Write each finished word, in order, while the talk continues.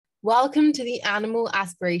Welcome to the Animal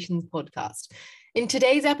Aspirations podcast. In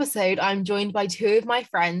today's episode, I'm joined by two of my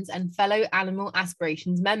friends and fellow Animal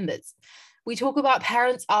Aspirations members. We talk about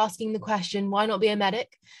parents asking the question, why not be a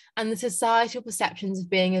medic? And the societal perceptions of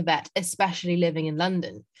being a vet, especially living in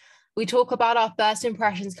London. We talk about our first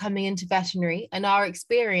impressions coming into veterinary and our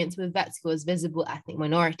experience with vet school as visible ethnic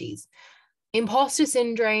minorities. Imposter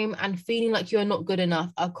syndrome and feeling like you're not good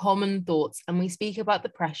enough are common thoughts, and we speak about the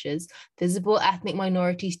pressures visible ethnic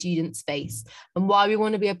minority students face and why we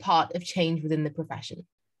want to be a part of change within the profession.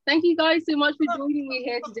 Thank you guys so much for joining me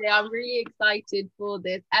here today. I'm really excited for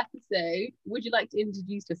this episode. Would you like to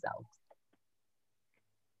introduce yourselves?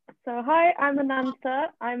 So hi, I'm Anantha.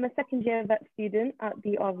 I'm a second year vet student at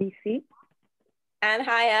the RVC. And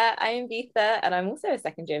hiya, I'm Veetha, and I'm also a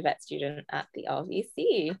second year vet student at the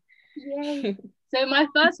RVC. Yay. So my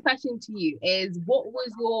first question to you is, what was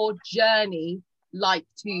your journey like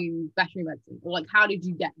to veterinary medicine? Or like, how did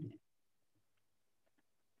you get here?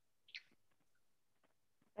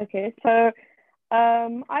 Okay, so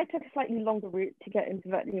I took a slightly longer route to get into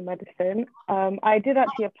veterinary medicine. I did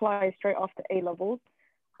actually apply straight after A-levels,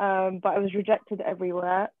 but I was rejected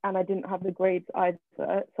everywhere and I didn't have the grades either.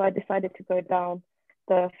 So I decided to go down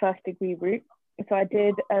the first degree route. So I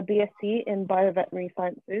did a BSc in bioveterinary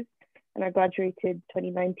sciences and I graduated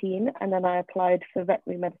 2019, and then I applied for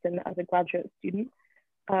veterinary medicine as a graduate student.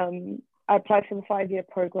 I applied for the 5-year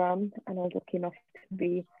program and I was lucky enough to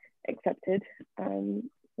be accepted. So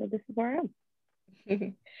this is where I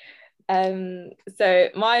am. So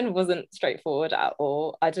mine wasn't straightforward at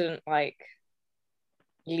all. I didn't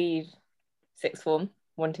leave sixth form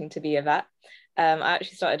wanting to be a vet. I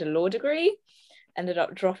actually started a law degree, ended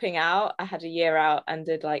up dropping out. I had a year out and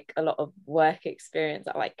did a lot of work experience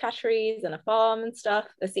at catteries and a farm and stuff,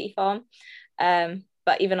 a city farm.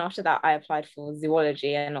 But even after that, I applied for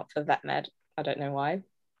zoology and not for vet med. I don't know why,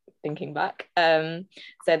 thinking back. So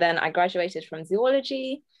then I graduated from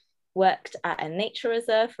zoology, worked at a nature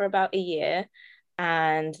reserve for about a year,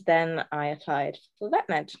 and then I applied for vet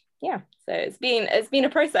med. Yeah, so it's been a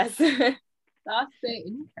process. That's so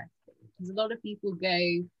interesting, because a lot of people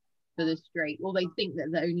go for the straight, or they think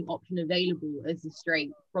that the only option available is the straight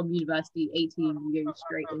from university 18. You go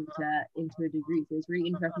straight into a degree. So it's really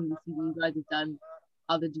interesting to see that you guys have done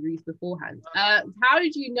other degrees beforehand. How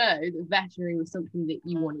did you know that veterinary was something that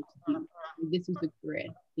you wanted to do? This was the career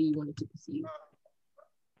that you wanted to pursue?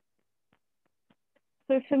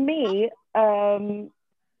 So for me,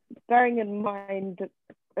 bearing in mind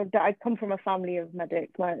that I come from a family of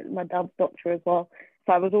medics, my dad's doctor as well,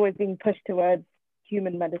 so I was always being pushed towards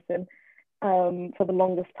human medicine for the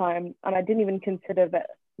longest time, and I didn't even consider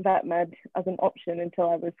vet med as an option until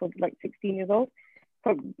I was sort of 16 years old.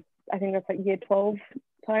 So I think that's year 12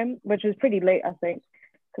 time, which was pretty late, I think,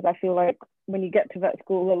 because I feel like when you get to vet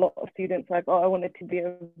school, a lot of students are I wanted to be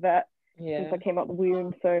a vet since I came out the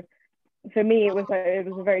womb. So for me, it was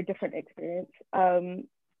a very different experience.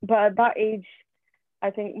 But at that age, I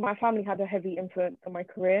think my family had a heavy influence on my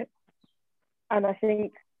career, and I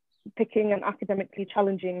think picking an academically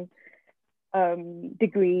challenging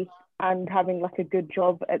degree and having a good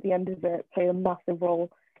job at the end of it played a massive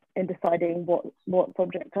role in deciding what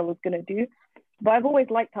subject I was going to do. But I've always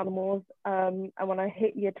liked animals, and when I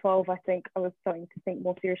hit year 12, I think I was starting to think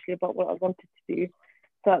more seriously about what I wanted to do.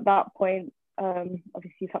 So at that point,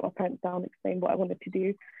 obviously sat my parents down, explained what I wanted to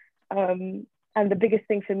do, and the biggest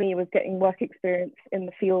thing for me was getting work experience in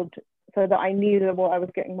the field so that I knew what I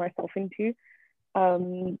was getting myself into.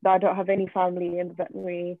 That I don't have any family in the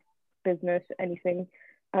veterinary business, anything.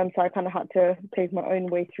 So I kind of had to pave my own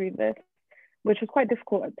way through this, which was quite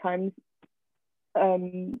difficult at times.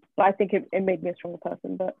 But I think it made me a stronger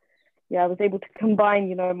person. But yeah, I was able to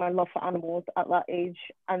combine, my love for animals at that age.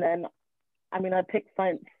 And then, I picked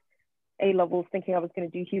science A-levels thinking I was going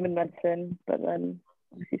to do human medicine, but then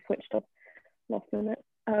obviously switched up last minute.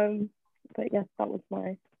 But yeah, that was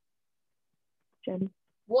my journey.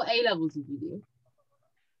 What A-levels did you do?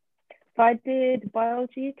 So I did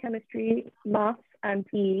biology, chemistry, maths, and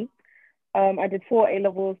PE. I did 4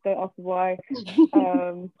 A-levels, don't ask why.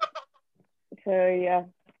 So yeah,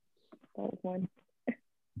 that was mine.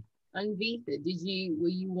 And Veetha, were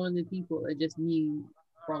you one of the people that just knew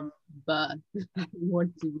from birth you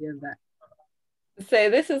wanted to be a vet? So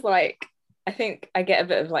this is I think I get a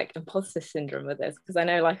bit of imposter syndrome with this, because I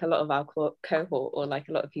know a lot of our cohort, or a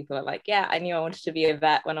lot of people are yeah, I knew I wanted to be a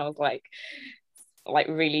vet when I was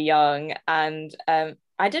really young, and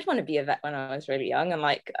I did want to be a vet when I was really young, and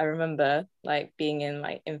I remember being in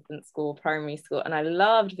infant school, primary school, and I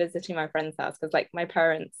loved visiting my friend's house because my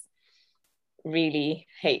parents really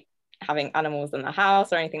hate having animals in the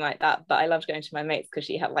house or anything like that, but I loved going to my mates because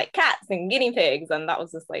she had like cats and guinea pigs, and that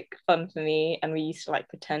was just like fun for me. And we used to like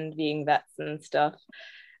pretend being vets and stuff.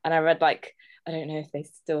 And I read like, I don't know if they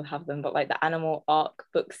still have them, but like the Animal Arc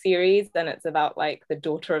book series, and it's about like the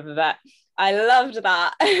daughter of a vet. I loved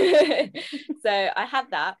that. So I had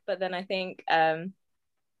that, but then I think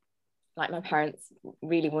like my parents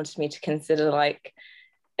really wanted me to consider like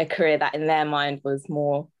a career that in their mind was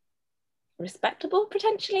more respectable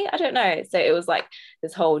potentially, I don't know. So it was like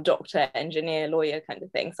this whole doctor, engineer, lawyer kind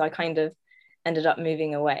of thing. So I kind of ended up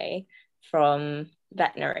moving away from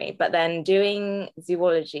veterinary, but then doing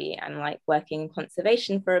zoology and like working in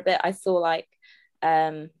conservation for a bit. I saw like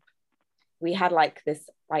we had like this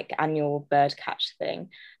like annual bird catch thing,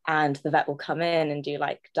 and the vet will come in and do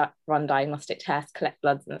like run diagnostic tests, collect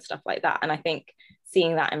bloods and stuff like that. And I think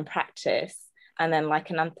seeing that in practice, and then like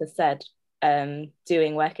Anantha said,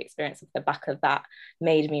 doing work experience off the back of that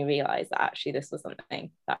made me realize that actually this was something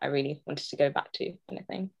that I really wanted to go back to, kind of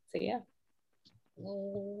thing. So yeah.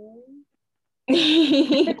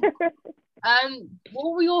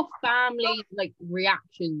 What were your family like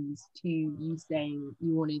reactions to you saying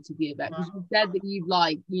you wanted to be a vet? Because you said that you've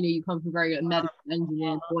like, you know, you come from very medical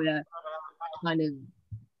engineer, lawyer kind of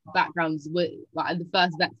backgrounds. With like the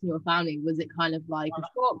first vets in your family, was it kind of like a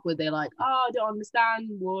shock? Were they like, oh, I don't understand,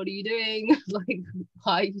 what are you doing? Like,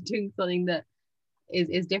 why are you doing something that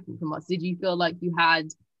is different from us? Did you feel like you had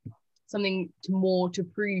something more to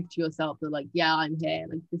prove to yourself that like, yeah, I'm here,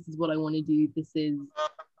 like this is what I want to do, this is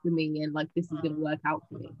for me, and like this is going to work out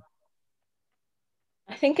for me?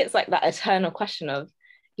 I think it's like that eternal question of,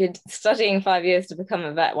 you're studying 5 years to become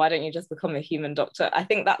a vet, why don't you just become a human doctor? I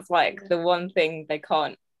think that's like the one thing they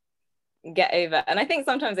can't get over, and I think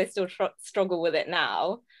sometimes they still struggle with it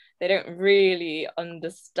now. They don't really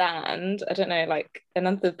understand. I don't know, like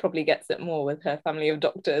Anantha probably gets it more with her family of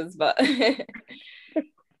doctors, but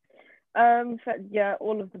so yeah,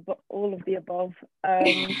 all of the above.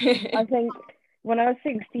 I think when I was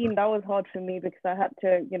 16, that was hard for me because I had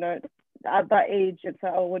to, you know, at that age, it's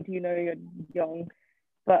like, oh, what do you know? You're young.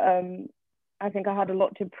 But I think I had a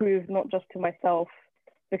lot to prove, not just to myself,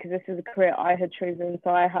 because this is a career I had chosen. So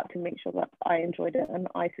I had to make sure that I enjoyed it and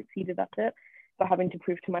I succeeded at it, but having to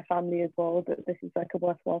prove to my family as well that this is like a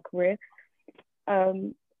worthwhile career.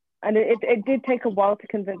 And it did take a while to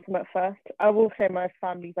convince them at first. I will say my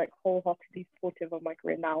family's like wholeheartedly supportive of my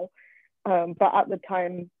career now. But at the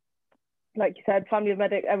time, like you said, family of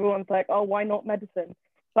medic, everyone's like, oh, why not medicine?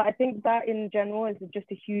 But I think that in general is just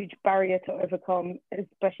a huge barrier to overcome,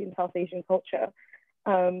 especially in South Asian culture.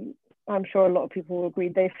 I'm sure a lot of people will agree.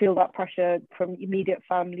 They feel that pressure from immediate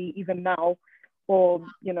family, even now, or,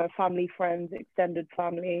 you know, family, friends, extended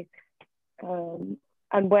family. And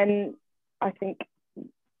when I think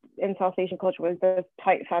in South Asian culture, where there's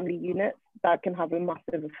tight family units, that can have a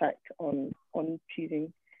massive effect on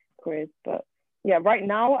choosing careers. But yeah, right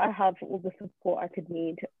now I have all the support I could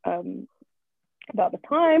need. About the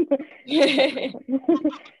time,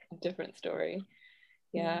 different story.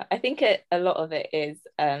 Yeah, I think a lot of it is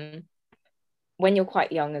when you're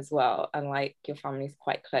quite young as well, and like your family's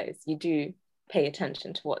quite close, you do pay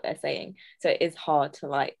attention to what they're saying. So it is hard to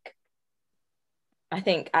like, I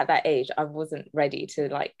think at that age I wasn't ready to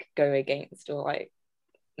like go against or like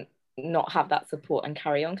not have that support and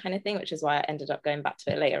carry on kind of thing, which is why I ended up going back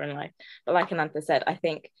to it later in life. But like Anantha said, I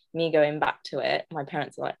think me going back to it, my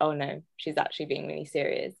parents were like, oh no, she's actually being really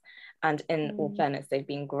serious. And in all fairness, they've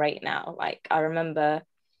been great now. Like I remember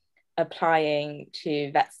applying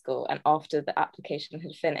to vet school, and after the application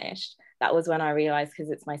had finished, that was when I realized, because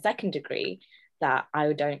it's my second degree, that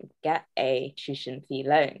I don't get a tuition fee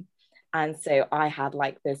loan. And so I had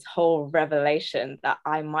like this whole revelation that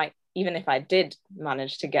I might, even if I did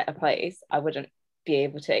manage to get a place, I wouldn't be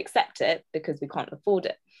able to accept it because we can't afford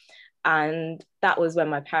it. And that was when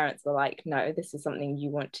my parents were like, no, this is something you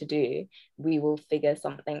want to do, we will figure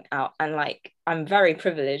something out. And like, I'm very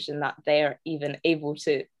privileged in that they're even able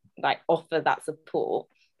to like offer that support.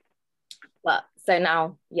 But so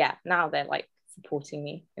now they're like supporting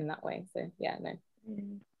me in that way. So yeah, no.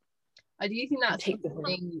 I do think that's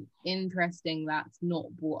something interesting that's not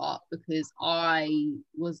brought up, because I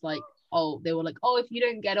was like, oh, they were like, oh, if you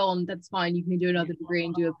don't get on, that's fine, you can do another degree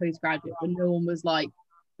and do a postgraduate. But no one was like,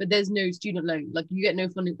 but there's no student loan, like you get no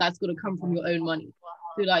funding, that's got to come from your own money.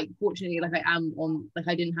 So like, fortunately, like I am on, like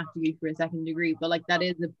I didn't have to go for a second degree, but like that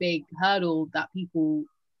is a big hurdle that people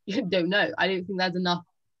don't know. I don't think there's enough,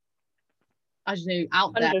 I don't know,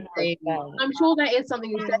 out there. I'm sure there is something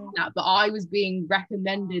who says that, but I was being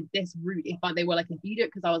recommended this route if they were like, if you do it,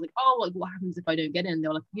 because I was like, oh, like what happens if I don't get in? They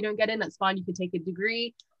were like, if you don't get in, that's fine, you can take a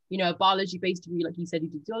degree, you know, a biology-based degree, like you said, you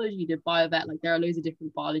did zoology, you did biovet, like there are loads of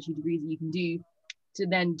different biology degrees that you can do to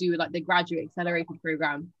then do like the graduate accelerated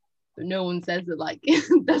program. But no one says that like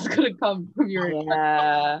that's gonna come from your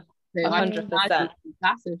Yeah, so 100%.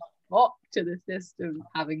 That's a shock to the system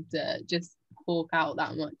having to just fork out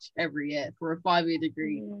that much every year for a 5-year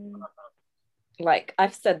degree. Like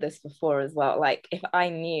I've said this before as well, like if I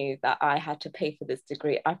knew that I had to pay for this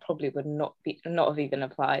degree, I probably would not have even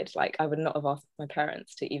applied. Like I would not have asked my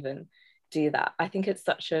parents to even do that. I think it's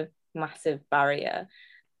such a massive barrier.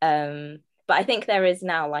 But I think there is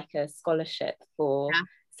now like a scholarship for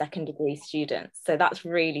second degree students, so that's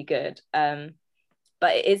really good.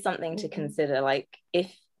 But it is something to consider, like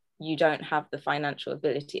if you don't have the financial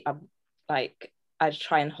ability, I'd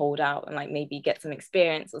try and hold out and like maybe get some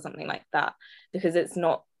experience or something like that, because it's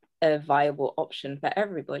not a viable option for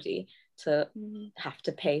everybody to have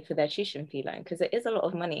to pay for their tuition fee loan, because it is a lot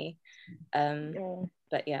of money.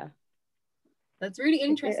 But yeah, that's really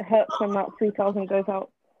interesting. It hurts when that 3,000 goes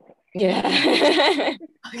out. Yeah.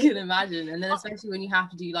 I can imagine. And then especially when you have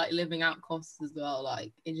to do like living out costs as well,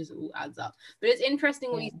 like it just all adds up. But it's interesting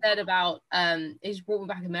what you said about it just brought me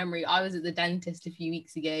back a memory. I was at the dentist a few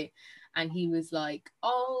weeks ago and he was like,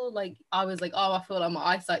 oh, like I was like, oh, I feel like my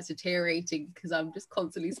eyesight's deteriorating because I'm just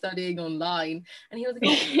constantly studying online. And he was like,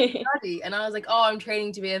 oh, study. And I was like, oh, I'm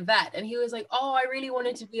training to be a vet. And he was like, oh, I really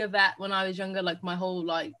wanted to be a vet when I was younger, like my whole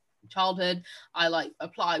like childhood. I like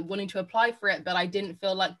wanting to apply for it, but I didn't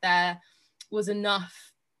feel like there was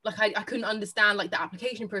enough, like I couldn't understand like the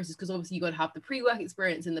application process, because obviously you got to have the pre-work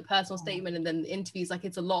experience and the personal statement and then the interviews. Like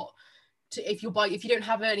it's a lot to, if you don't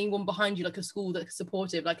have anyone behind you, like a school that's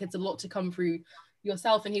supportive, like it's a lot to come through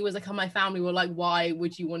yourself. And he was like, oh, my family were like, why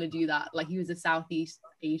would you want to do that? Like he was a Southeast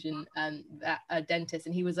Asian dentist,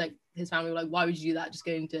 and he was like, his family were like, why would you do that, just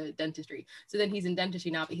go into dentistry? So then he's in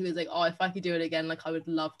dentistry now, but he was like, oh, if I could do it again, like I would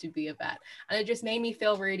love to be a vet. And it just made me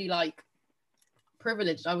feel really like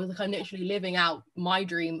privileged. I was like, I'm literally living out my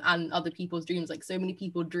dream and other people's dreams. Like so many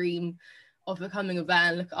people dream of becoming a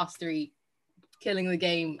vet, and look at us three killing the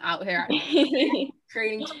game out here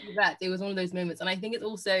training to be vets. It was one of those moments. And I think it's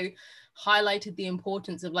also highlighted the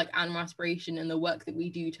importance of like animal aspiration and the work that we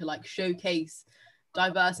do to like showcase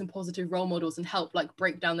diverse and positive role models and help like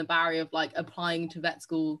break down the barrier of like applying to vet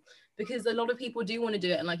school, because a lot of people do want to do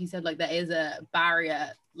it, and like you said, like there is a barrier,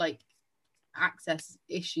 like access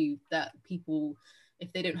issue, that people,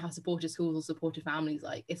 if they don't have supportive schools or supportive families,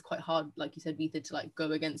 like it's quite hard, like you said, Veetha, to like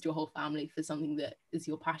go against your whole family for something that is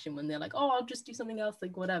your passion when they're like, oh, I'll just do something else,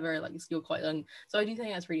 like whatever, like you're quite young. So I do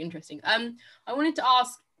think that's really interesting. I wanted to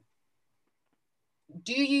ask,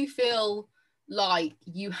 do you feel like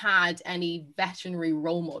you had any veterinary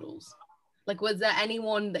role models? Like was there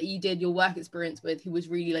anyone that you did your work experience with who was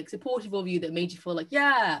really like supportive of you, that made you feel like,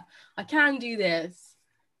 yeah, I can do this?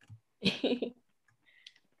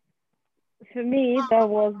 For me, there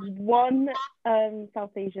was one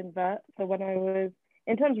South Asian vet. So when I was,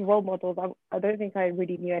 in terms of role models, I don't think I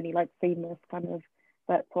really knew any like famous kind of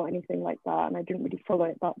vets or anything like that, and I didn't really follow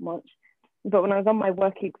it that much. But when I was on my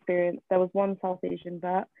work experience, there was one South Asian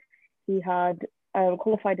vet. He had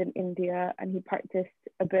qualified in India, and he practiced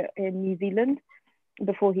a bit in New Zealand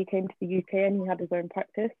before he came to the UK, and he had his own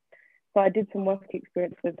practice. So I did some work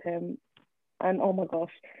experience with him, and oh my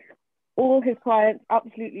gosh, all his clients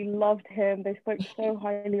absolutely loved him. They spoke so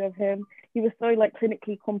highly of him. He was so like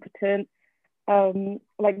clinically competent,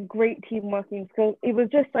 like great team working skills. It was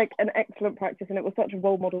just like an excellent practice, and it was such a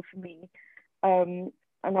role model for me. And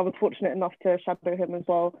I was fortunate enough to shadow him as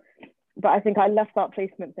well. But I think I left that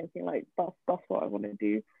placement thinking like that's what I want to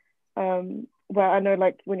do. Where I know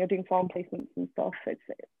like when you're doing farm placements and stuff,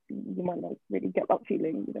 you might not really get that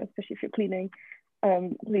feeling, you know, especially if you're cleaning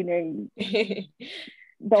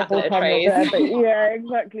the whole time you're there. But yeah,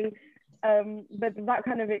 exactly. But that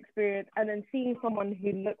kind of experience, and then seeing someone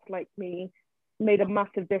who looks like me made a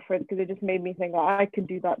massive difference, because it just made me think, I can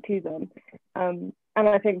do that to them. And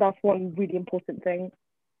I think that's one really important thing,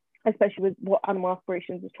 especially with what Animal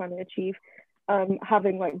Aspirations is trying to achieve.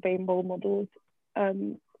 Having like vain role models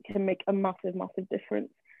can make a massive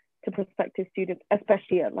difference to prospective students,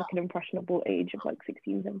 especially at like an impressionable age of like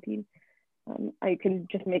 16, 17. I can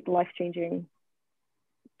just make life-changing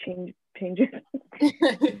changes.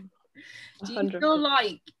 Do you feel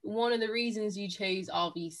like one of the reasons you chose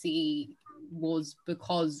RVC was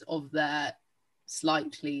because of their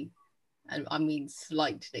slightly, and I mean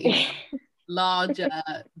slightly, larger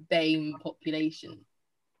BAME population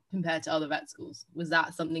compared to other vet schools? Was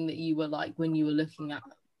that something that you were like, when you were looking at,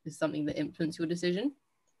 is something that influenced your decision?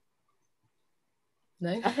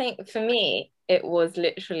 No? I think for me, it was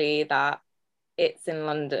literally that it's in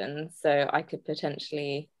London, so I could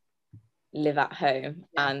potentially live at home.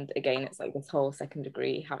 And again, it's like this whole second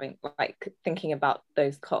degree, having like thinking about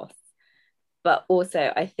those costs. But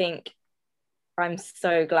also I think I'm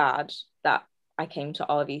so glad that I came to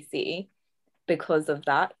RVC because of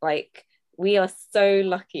that. Like, we are so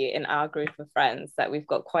lucky in our group of friends that we've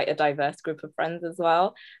got quite a diverse group of friends as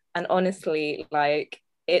well. And honestly, like,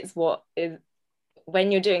 it's what is,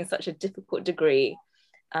 when you're doing such a difficult degree,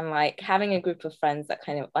 and like having a group of friends that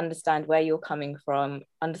kind of understand where you're coming from,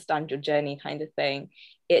 understand your journey kind of thing,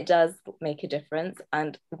 it does make a difference.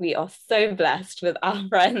 And we are so blessed with our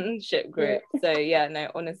friendship group. So yeah, no,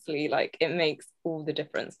 honestly, like, it makes all the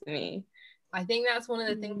difference for me. I think that's one of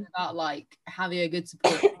the things about like having a good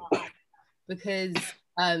support because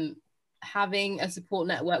having a support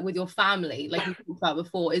network with your family, like we talked about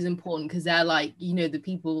before, is important because they're like, you know, the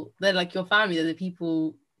people, they're like your family, they're the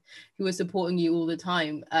people who are supporting you all the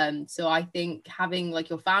time. So I think having like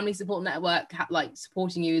your family support network like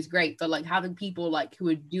supporting you is great, but like having people like who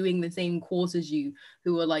are doing the same course as you,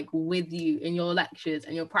 who are like with you in your lectures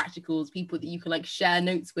and your practicals, people that you can like share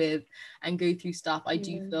notes with and go through stuff, I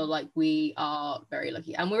do feel like we are very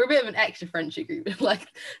lucky. And we're a bit of an extra friendship group. Like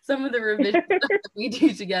some of the revision stuff that we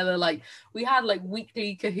do together, like we had like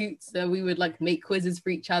weekly cahoots, so we would like make quizzes for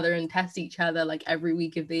each other and test each other like every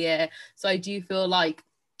week of the year. So I do feel like,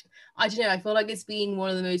 I don't know, I feel like it's been one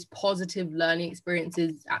of the most positive learning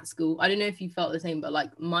experiences at school. I don't know if you felt the same, but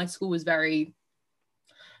like my school was very,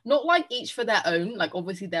 not like each for their own, like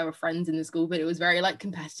obviously there were friends in the school, but it was very like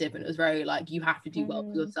competitive, and it was very like you have to do well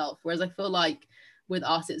for yourself. Whereas I feel like with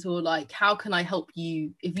us, it's all like, how can I help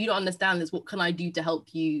you? If you don't understand this, what can I do to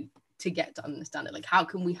help you to get to understand it? Like, how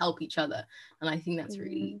can we help each other? And I think that's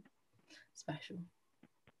really special.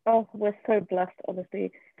 Oh, we're so blessed,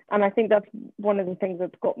 honestly. And I think that's one of the things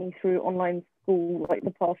that's got me through online school, like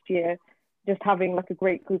the past year, just having like a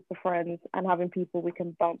great group of friends and having people we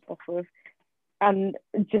can bounce off of. And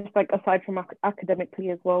just like aside from academically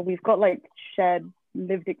as well, we've got like shared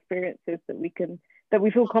lived experiences that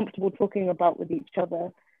we feel comfortable talking about with each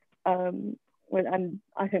other. And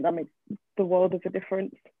I think that makes the world of a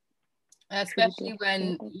difference. Especially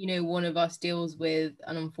when, you know, one of us deals with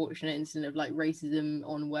an unfortunate incident of like racism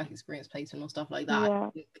on work experience placement or stuff like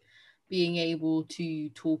that. Yeah. Being able to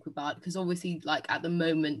talk about, because obviously like at the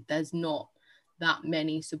moment there's not that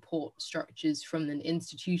many support structures from an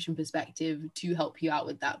institution perspective to help you out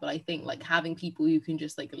with that, but I think like having people who can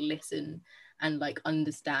just like listen and like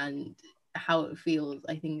understand how it feels,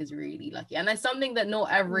 I think is really lucky. And that's something that not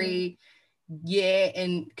every year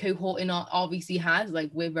and cohort in our RVC has. Like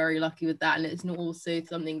we're very lucky with that, and it's not also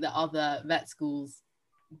something that other vet schools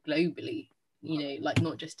globally, you know, like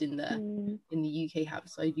not just in the UK have.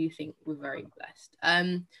 So I do think we're very blessed.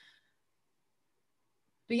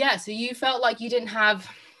 But yeah, so you felt like you didn't have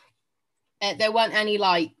there weren't any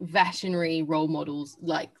like veterinary role models,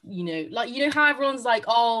 like you know how everyone's like,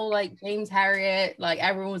 oh, like James Herriot, like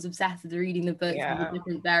everyone was obsessed with reading the books and the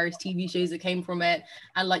different various TV shows that came from it,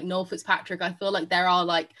 and like Noel Fitzpatrick. I feel like there are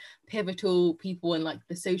like pivotal people in like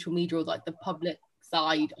the social media or like the public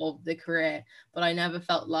side of the career, but I never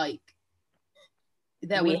felt like had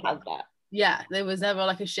that. Yeah, there was never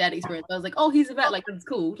like a shared experience. I was like, oh, he's a vet, like that's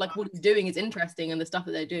cool, like what he's doing is interesting, and the stuff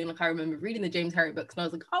that they're doing, like I remember reading the James Herriot books and I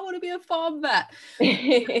was like, I want to be a farm vet.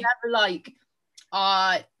 Never like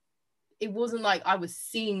it wasn't like I was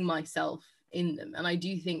seeing myself in them, and I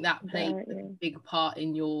do think that played a big part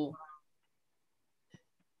in your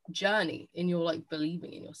journey, in your like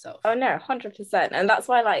believing in yourself. Oh no, 100%. And that's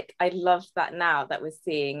why like I love that now that we're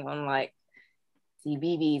seeing on like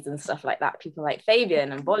CBBS and stuff like that, people like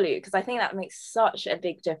Fabian and Bolu, because I think that makes such a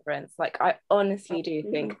big difference. Like I honestly do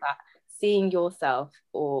think that seeing yourself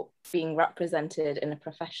or being represented in a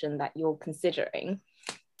profession that you're considering,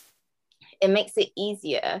 it makes it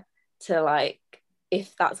easier to like,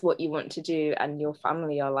 if that's what you want to do and your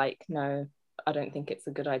family are like, no, I don't think it's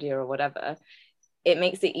a good idea or whatever, it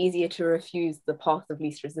makes it easier to refuse the path of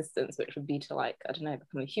least resistance, which would be to like, I don't know,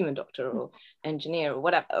 become a human doctor or engineer or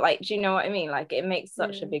whatever. Like, do you know what I mean? Like it makes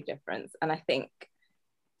such a big difference. And I think,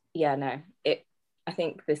 I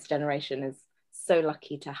think this generation is so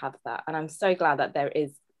lucky to have that. And I'm so glad that there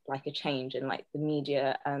is like a change in like the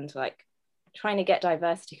media and like trying to get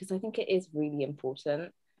diversity, because I think it is really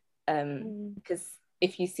important. Because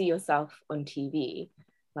if you see yourself on TV,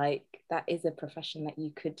 like that is a profession that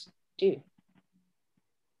you could do.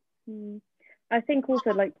 I think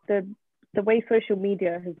also like the way social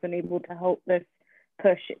media has been able to help this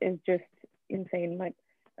push is just insane. Like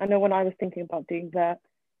I know when I was thinking about doing that,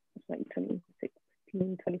 it's like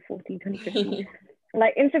 2016, 2014, 2015,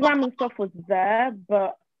 like Instagram and stuff was there,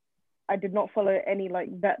 but I did not follow any like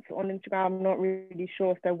vets on Instagram. I'm not really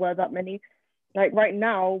sure if there were that many. Like right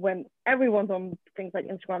now, when everyone's on things like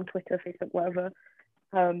Instagram, Twitter, Facebook, whatever,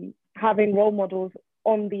 having role models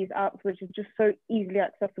on these apps, which is just so easily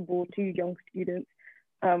accessible to young students,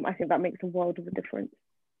 I think that makes a world of a difference.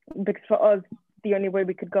 Because for us, the only way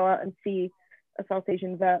we could go out and see a South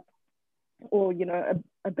Asian vet or, you know,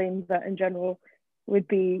 a BAME vet in general would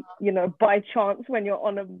be, you know, by chance when you're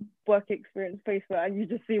on a work experience Facebook and you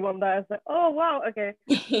just see one there. It's like, oh, wow, okay.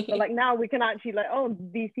 But like now we can actually like, oh,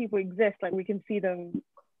 these people exist. Like we can see them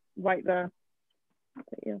right there.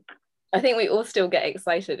 But, yeah. I think we all still get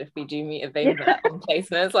excited if we do meet a BAME vet on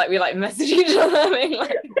placements. Like we like message each other being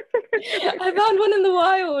like, I found one in the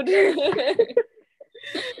wild.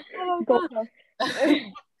 Oh my God.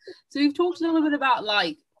 So we've talked a little bit about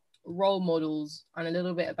like role models and a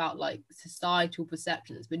little bit about like societal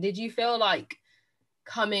perceptions, but did you feel like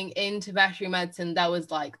coming into veterinary medicine there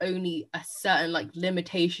was like only a certain like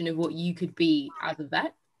limitation of what you could be as a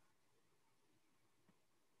vet?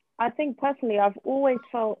 I think personally I've always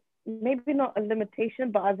felt, maybe not a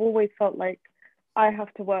limitation, but I've always felt like I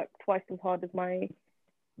have to work twice as hard as my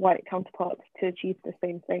white counterparts to achieve the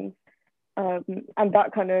same things. And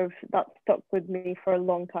that stuck with me for a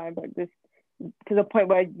long time, like this, to the point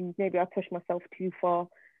where maybe I pushed myself too far,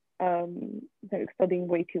 like studying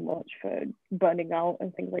way too much for burning out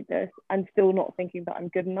and things like this, and still not thinking that I'm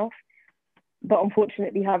good enough. But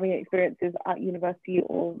unfortunately, having experiences at university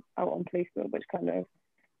or out on placement, which kind of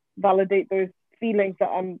validate those feelings that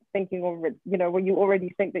I'm thinking of, you know, when you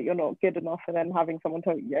already think that you're not good enough, and then having someone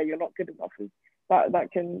tell you, yeah, you're not good enough,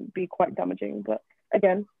 that can be quite damaging. But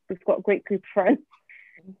again, we've got a great group of friends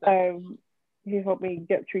who helped me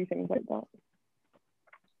get through things like that.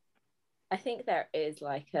 I think there is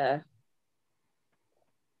like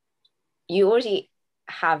you already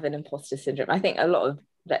have an imposter syndrome. I think a lot of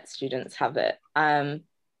vet students have it. But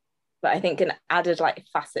I think an added like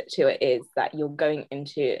facet to it is that you're going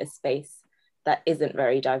into a space that isn't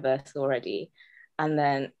very diverse already. And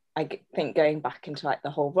then I think going back into like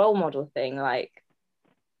the whole role model thing, like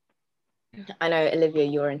I know Olivia,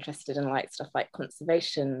 you're interested in like stuff like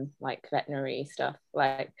conservation, like veterinary stuff,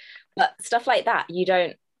 like, but stuff like that, you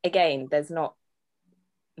don't, again, there's not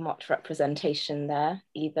much representation there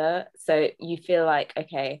either. So you feel like,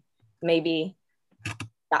 okay, maybe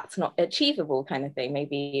that's not achievable kind of thing.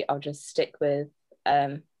 Maybe I'll just stick with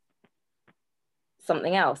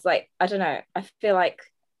something else. Like, I don't know. I feel like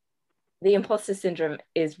the imposter syndrome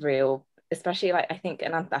is real, especially like I think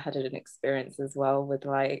Anantha had an experience as well with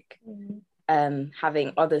like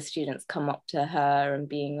having other students come up to her and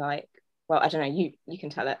being like, well, I don't know, you can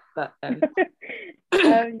tell it, but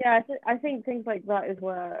yeah, I think things like that is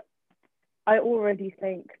where I already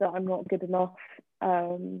think that I'm not good enough.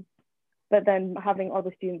 But then having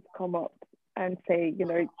other students come up and say, you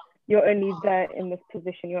know, you're only there in this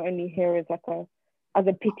position, you're only here as like as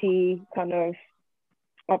a pity kind of,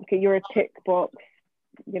 okay, you're a tick box,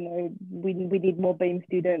 you know, we need more BAME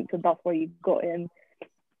students, and that's why you got in.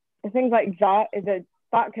 And things like that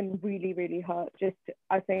that can really, really hurt. Just,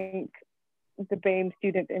 I think the BAME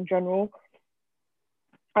student in general,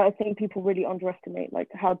 I think people really underestimate like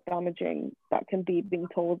how damaging that can be, being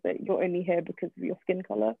told that you're only here because of your skin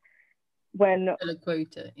color. When a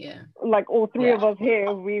quota, yeah, like all three of us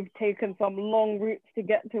here, we've taken some long routes to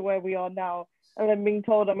get to where we are now, and then being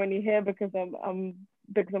told I'm only here because I'm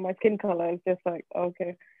because of my skin color is just like,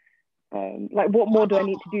 okay, like what more do I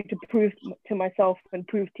need to do to prove to myself and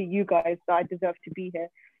prove to you guys that I deserve to be here?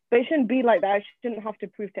 But it shouldn't be like that. I shouldn't have to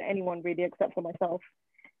prove to anyone really except for myself.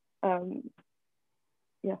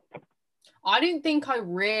 Yeah, I don't think I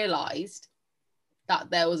realized that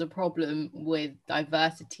there was a problem with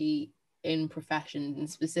diversity in professions, and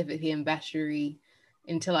specifically in veterinary,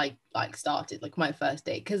 until I like started like my first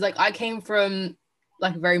day, because like I came from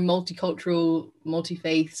like a very multicultural,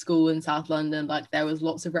 multi-faith school in South London. Like there was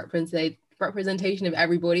lots of representation of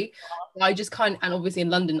everybody. I just kind of, and obviously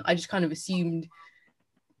in London, I just kind of assumed,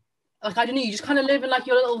 like, I don't know, you just kind of live in like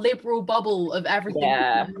your little liberal bubble of everything,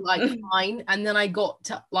 like fine. And then I got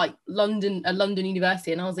to like a London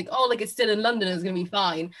university, and I was like, oh, like it's still in London, it's gonna be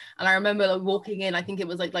fine. And I remember like walking in, I think it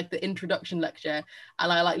was like the introduction lecture,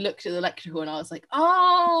 and I like looked at the lecture hall and I was like,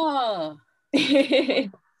 oh,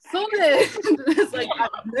 solid. It's like I had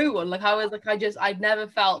no one. Like I was like, I'd never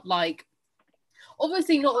felt like,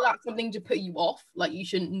 obviously not that that's something to put you off, like you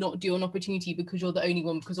shouldn't not do an opportunity because you're the only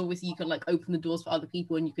one, because obviously you can like open the doors for other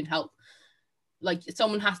people and you can help, like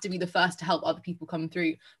someone has to be the first to help other people come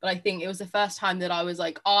through. But I think it was the first time that I was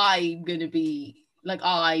like, I'm gonna be like,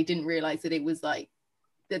 I didn't realize that it was like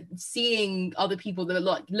that seeing other people that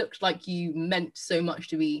like looked like you meant so much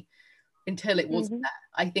to me. until it wasn't there.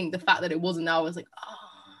 I think the fact that it wasn't there, I was like, oh.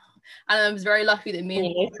 And I was very lucky that me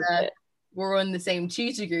and Veetha were on the same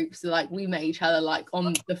tutor group, so like we met each other like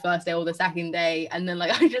on the first day or the second day, and then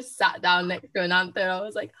like I just sat down next to Anantha and I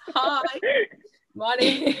was like, hi, my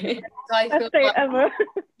name Best day ever.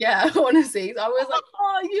 Yeah, honestly, so I was like,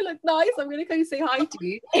 oh, you look nice, I'm gonna go say hi to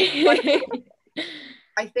you.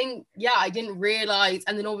 I think, yeah, I didn't realize,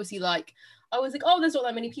 and then obviously like I was like, oh, there's not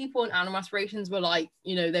that many people, and Animal Aspirations were like,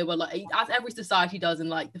 you know, they were like, as every society does in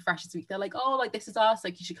like the Freshers Week, they're like, oh, like this is us,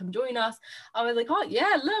 like you should come join us. I was like, oh yeah,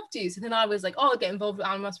 I'd love to. So then I was like, oh, I'll get involved with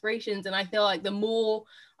Animal Aspirations, and I feel like the more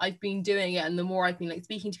I've been doing it and the more I've been like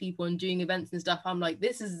speaking to people and doing events and stuff, I'm like,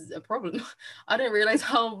 this is a problem. I didn't realize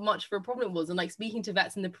how much of a problem it was. And like speaking to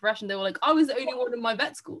vets in the profession, they were like, I was the only one in my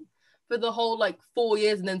vet school for the whole like 4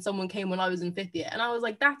 years, and then someone came when I was in 5th year, and I was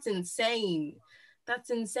like, that's insane.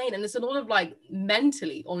 And it's a lot of like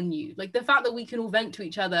mentally on you, like the fact that we can all vent to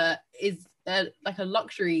each other is like a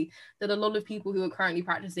luxury that a lot of people who are currently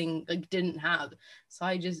practicing like didn't have. So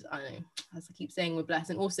I don't know, as I keep saying, we're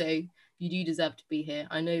blessed. And also you do deserve to be here.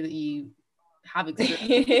 I know that you have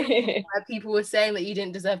experience where people were saying that you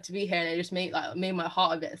didn't deserve to be here, and it just made my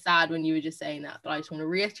heart a bit sad when you were just saying that. But I just want to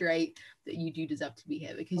reiterate that you do deserve to be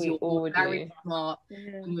here, because you're very smart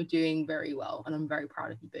and you're doing very well, and I'm very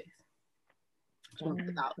proud of you both.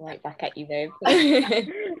 Right back at you, babe. But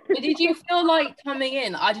did you feel like coming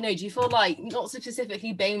in, I don't know, do you feel like, not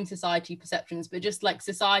specifically BAME society perceptions, but just like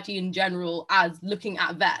society in general as looking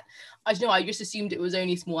at vet, I don't know, I just assumed it was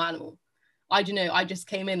only a small animal. I don't know, I just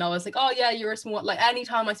came in, I was like, oh yeah, you're a small, like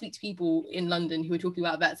anytime I speak to people in London who are talking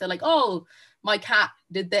about vets, they're like, oh, my cat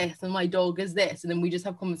did this and my dog is this, and then we just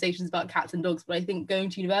have conversations about cats and dogs. But I think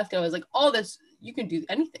going to university, I was like, oh, you can do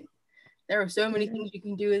anything. There are so many things you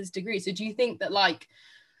can do as a degree. So do you think that like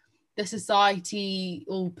the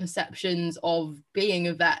societal perceptions of being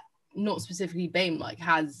a vet, not specifically BAME, like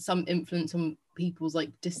has some influence on people's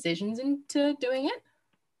like decisions into doing it?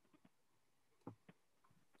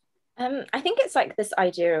 I think it's like this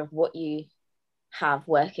idea of what you have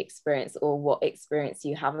work experience or what experience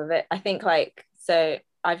you have of it. I think like, so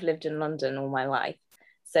I've lived in London all my life.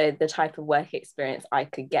 So the type of work experience I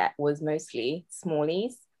could get was mostly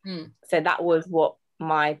smallies. So that was what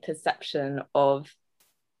my perception of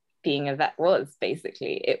being a vet was,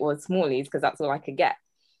 basically. It was smallies because that's all I could get.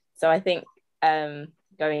 So I think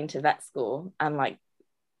going to vet school and like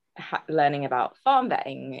learning about farm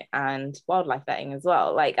vetting and wildlife vetting as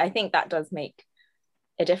well, like I think that does make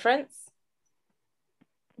a difference.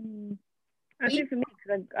 I think for me,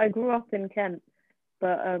 because I grew up in Kent,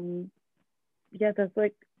 but yeah, there's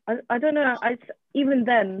like I don't know, even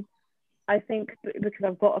then I think because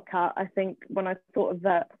I've got a cat, I think when I thought of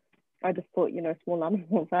vet, I just thought, you know, small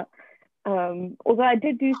animal vet. Although I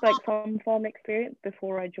did do like some farm experience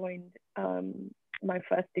before I joined my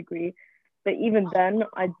first degree, but even then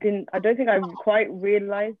I don't think I quite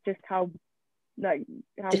realized just how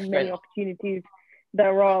many opportunities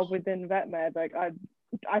there are within vet med. Like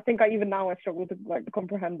I think even now I struggle to like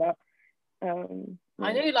comprehend that.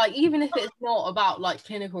 I know, like even if it's not about like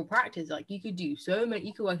clinical practice, like you could do so many,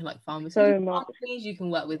 you could work in like pharmaceutical companies, you can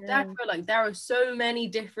work with DEFRA, like there are so many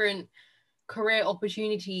different career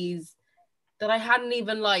opportunities that I hadn't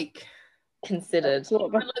even like considered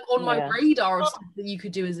like on my radar of stuff that you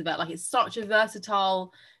could do as a vet. Like it's such a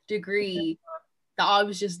versatile degree that I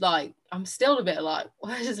was just like, I'm still a bit like,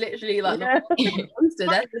 well, that's just literally like the oyster.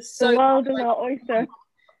 There's just so oyster.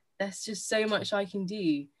 There's just so much I can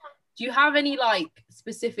do. Do you have any like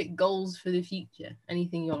specific goals for the future?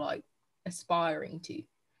 Anything you're like aspiring to?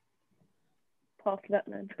 Pass vet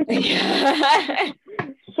med.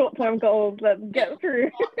 Short-term goals, let's get through.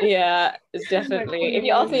 Yeah, definitely. If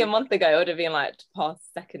you asked me a month ago, I would have been like pass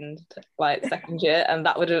second year, and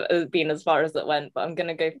that would have been as far as it went. But I'm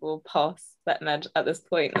gonna go for pass vet med at this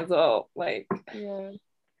point as well. Like, yeah,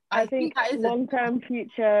 I think that is long-term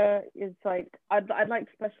future is like I'd like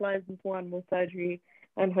to specialize in small animal surgery,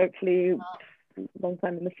 and hopefully long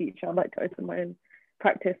time in the future I'd like to open my own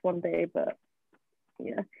practice one day. But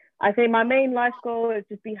yeah, I think my main life goal is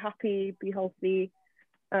just be happy, be healthy,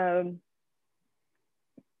 and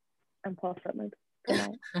pass that med.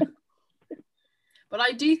 But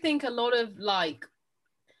I do think a lot of like,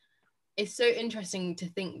 it's so interesting to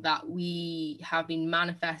think that we have been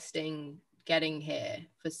manifesting getting here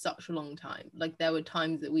for such a long time. Like there were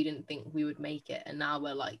times that we didn't think we would make it, and now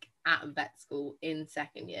we're like at vet school in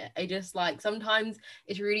second year. I just like, sometimes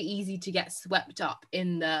it's really easy to get swept up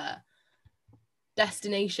in the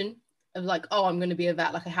destination of like, oh, I'm going to be a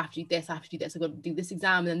vet, like I have to do this, I've got to do this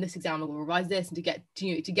exam, and then this exam, I'm going to revise this, and to get to,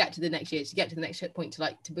 you know, to get to the next year, to get to the next point, to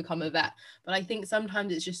like to become a vet. But I think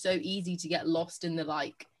sometimes it's just so easy to get lost in the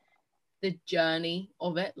like the journey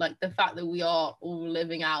of it, like the fact that we are all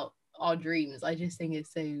living out our dreams. I just think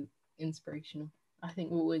it's so inspirational. I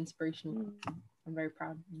think we're all inspirational. I'm very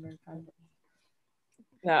proud of it.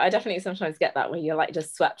 No, I definitely sometimes get that, where you're like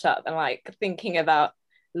just swept up, and like thinking about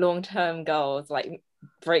long-term goals like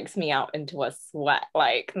breaks me out into a sweat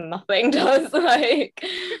like nothing does. Like,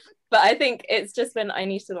 but I think it's just when I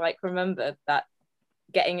need to like remember that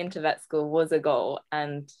getting into vet school was a goal,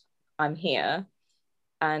 and I'm here,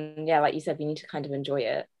 and yeah, like you said, we need to kind of enjoy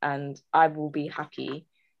it, and I will be happy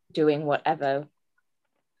doing whatever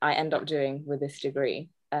I end up doing with this degree.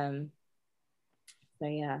 So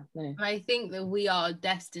yeah, no. I think that we are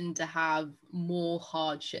destined to have more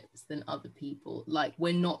hardships than other people. Like,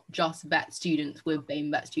 we're not just vet students, we're BAME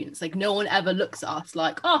vet students. Like, no one ever looks at us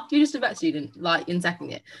like, oh, you're just a vet student, like in second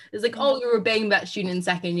year. It's like, oh, you're a BAME vet student in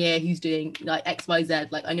second year who's doing like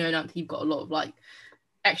XYZ. Like, I know Anantha, you've got a lot of like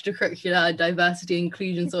extracurricular diversity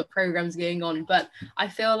inclusion sort of programs going on, but I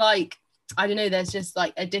feel like, I don't know, there's just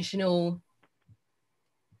like additional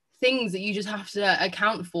things that you just have to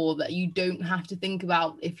account for that you don't have to think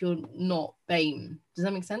about if you're not BAME. Does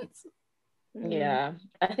that make sense? Yeah,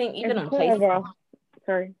 I think even on placements.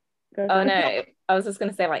 Sorry. Oh no, I was just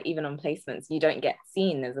going to say, like, even on placements, you don't get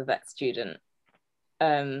seen as a vet student.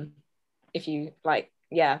 If you like,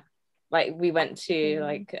 yeah, like we went to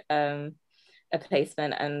like a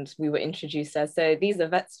placement and we were introduced as, so these are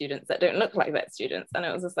vet students that don't look like vet students, and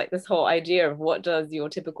it was just like this whole idea of what does your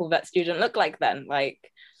typical vet student look like then, like.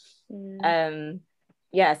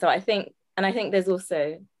 Yeah, so I think there's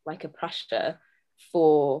also like a pressure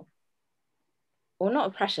for, or not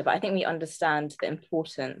a pressure, but I think we understand the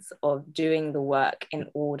importance of doing the work in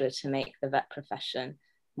order to make the vet profession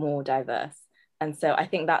more diverse. And so I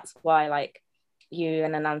think that's why like you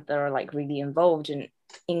and Anantha are like really involved in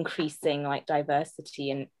increasing like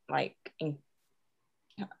diversity and like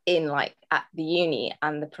in like at the uni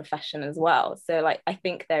and the profession as well. So like I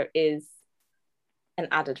think there is an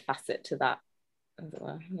added facet to that as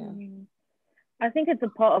well. Yeah. I think it's a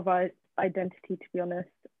part of our identity, to be honest.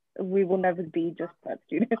 We will never be just vet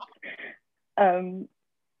students. And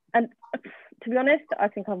to be honest, I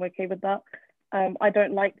think I'm okay with that. I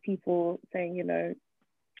don't like people saying, you know,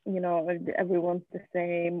 everyone's the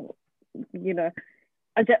same. You know,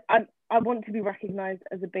 I want to be recognized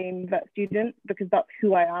as a BAME vet student because that's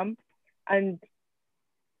who I am, and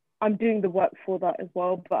I'm doing the work for that as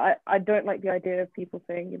well. But I don't like the idea of people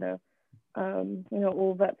saying,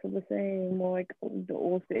 all vets are the same, or like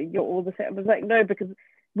you're all the same. I was like, no, because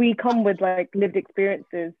we come with like lived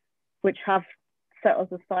experiences which have set us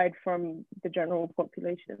aside from the general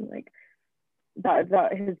population. Like that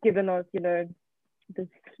has given us, this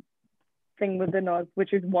thing within us,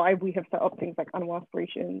 which is why we have set up things like animal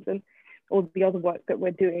aspirations and all the other work that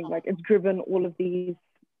we're doing. Like it's driven all of these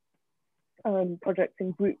projects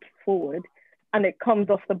and groups forward, and it comes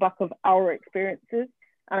off the back of our experiences.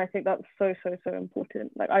 And I think that's so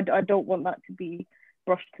important. Like I don't want that to be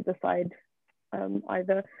brushed to the side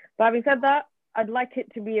either. But having said that, I'd like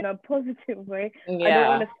it to be in a positive way. Yeah. I don't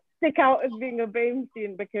want to stick out as being a BAME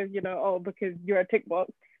student because because you're a tick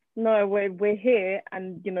box. No, we're here,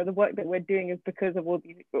 and the work that we're doing is because of all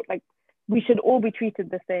these. Like we should all be treated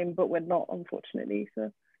the same, but we're not, unfortunately.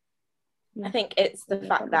 So I think it's the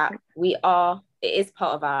fact that it is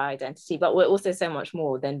part of our identity, but we're also so much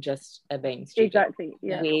more than just a BAME student. Exactly,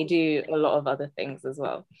 yeah. We do a lot of other things as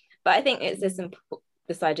well. But I think it's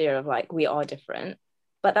this idea of like, we are different,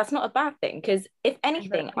 but that's not a bad thing, because if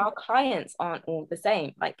anything, our clients aren't all the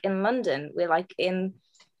same. Like in London, we're like in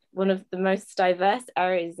one of the most diverse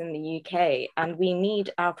areas in the UK, and we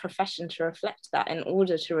need our profession to reflect that in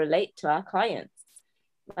order to relate to our clients.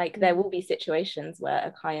 Like there will be situations where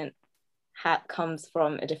a client comes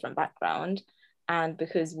from a different background, and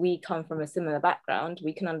because we come from a similar background,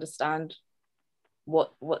 we can understand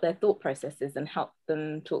what their thought process is and help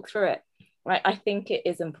them talk through it. Right? I think it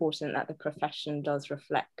is important that the profession does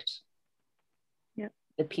reflect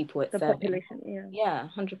the people it's serving. Population, yeah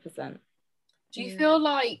 100%. Do you feel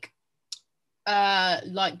like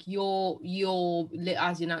your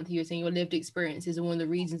as Anantha, you were saying, your lived experiences are one of the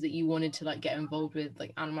reasons that you wanted to like get involved with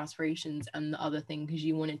like animal aspirations and the other thing, because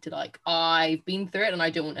you wanted to like, I've been through it and I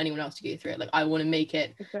don't want anyone else to go through it, like I want to make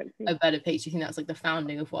it a better place? Do you think that's like the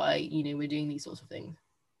founding of why we're doing these sorts of things?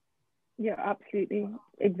 Yeah, absolutely,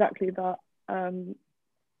 exactly that.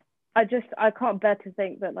 I can't bear to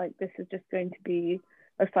think that like this is just going to be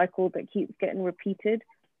a cycle that keeps getting repeated.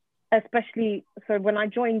 especially, so when I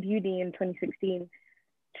joined uni in 2016,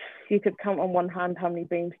 you could count on one hand how many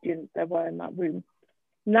BAME students there were in that room.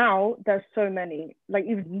 Now there's so many, like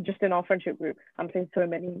even just in our friendship group, I'm saying so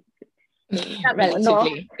many.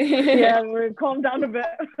 Relatively. Yeah, we'll calm down a bit.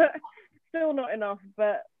 Still not enough,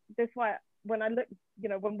 but that's why when I look,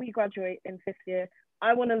 when we graduate in 5th year,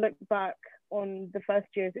 I want to look back on the first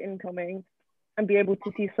years incoming and be able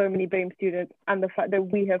to see so many BAME students, and the fact that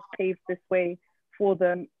we have paved this way for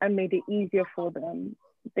them and made it easier for them.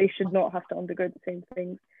 They should not have to undergo the same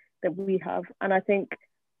things that we have. And I think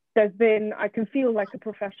I can feel like a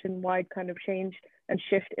profession-wide kind of change and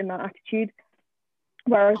shift in that attitude.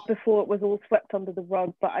 Whereas before it was all swept under the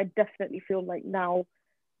rug, but I definitely feel like now,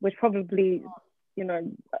 which probably,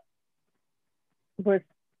 was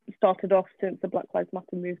started off since the Black Lives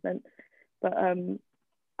Matter movement, but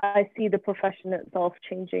I see the profession itself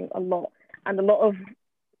changing a lot, and a lot of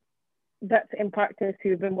vets in practice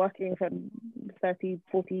who've been working for 30,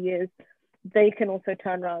 40 years, they can also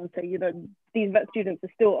turn around and say, these vet students are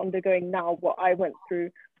still undergoing now what I went through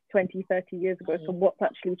 20, 30 years ago. So what's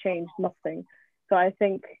actually changed? Nothing. So I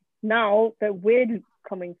think now that we're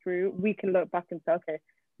coming through, we can look back and say, okay,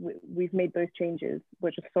 we've made those changes,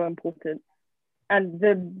 which are so important. And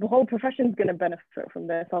the whole profession is going to benefit from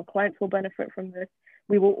this. Our clients will benefit from this.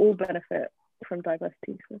 We will all benefit from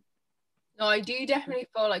diversity. So. No, I do definitely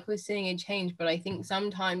feel like we're seeing a change, but I think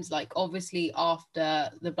sometimes, like obviously after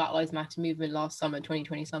the Black Lives Matter movement last summer,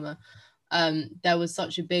 2020 summer, there was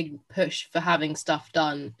such a big push for having stuff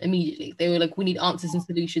done immediately. They were like, we need answers and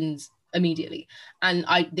solutions immediately, and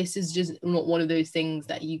this is just not one of those things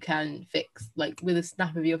that you can fix like with a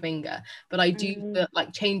snap of your finger. But I do feel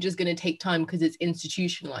like change is going to take time because it's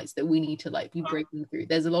institutionalized, that we need to like be breaking through.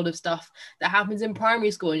 There's a lot of stuff that happens in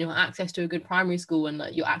primary school, and your access to a good primary school and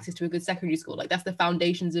like your access to a good secondary school, like that's the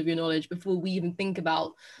foundations of your knowledge before we even think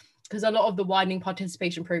about, because a lot of the widening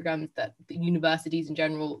participation programs that the universities in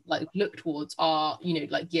general like look towards are,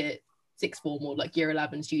 like year 6 form or like year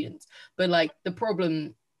 11 students. But like the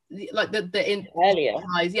problem, like the earlier,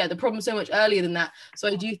 the problem so much earlier than that. So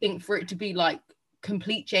I do think for it to be like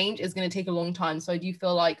complete change is going to take a long time. So I do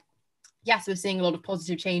feel like, yes, we're seeing a lot of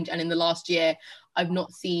positive change, and in the last year I've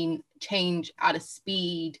not seen change at a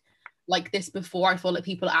speed like this before. I feel like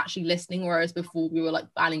people are actually listening, whereas before we were like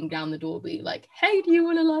banging down the door, be like, hey, do you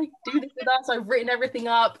want to like do this with us? I've written everything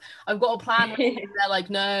up, I've got a plan. And they're like,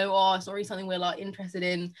 no, oh, it's already something we're like interested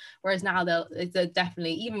in. Whereas now they're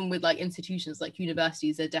definitely, even with like institutions like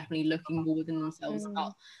universities, they're definitely looking more within themselves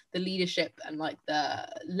about the leadership and like the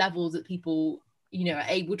levels that people are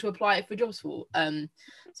able to apply it for jobs for.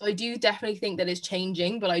 So I do definitely think that it's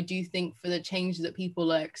changing, but I do think for the change that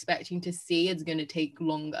people are expecting to see, it's going to take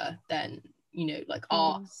longer than like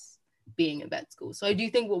us being at vet school. So I do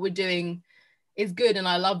think what we're doing is good, and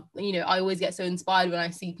I love, I always get so inspired when I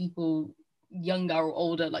see people younger or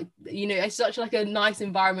older, like it's such like a nice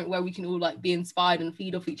environment where we can all like be inspired and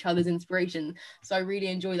feed off each other's inspiration. So I really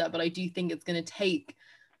enjoy that, but I do think it's going to take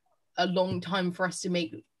a long time for us to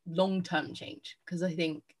make long-term change, because I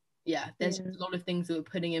think there's a lot of things that we're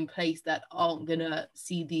putting in place that aren't gonna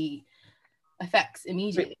see the effects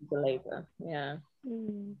immediately. Later,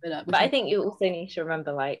 but I think you also need to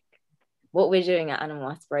remember like what we're doing at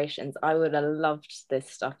Animal Aspirations. I would have loved this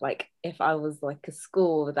stuff like if I was like a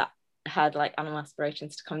school that had like Animal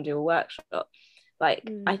Aspirations to come do a workshop. Like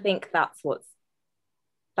I think that's what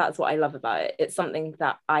I love about it. It's something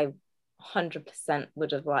that I 100%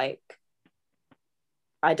 would have like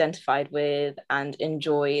identified with and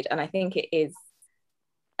enjoyed, and I think it is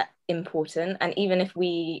important. And even if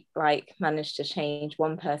we like manage to change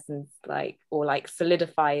one person's like, or like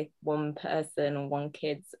solidify one person or one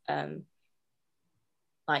kid's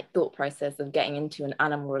like thought process of getting into an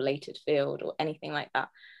animal related field or anything like that,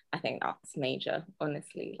 I think that's major,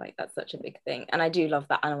 honestly. Like that's such a big thing. And I do love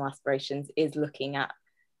that Animal Aspirations is looking at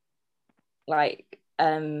like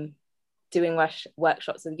doing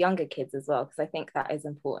workshops with younger kids as well, because I think that is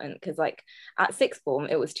important. Because like at sixth form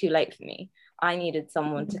it was too late for me. I needed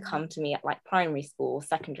someone to come to me at like primary school or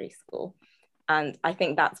secondary school, and I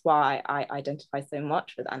think that's why I identify so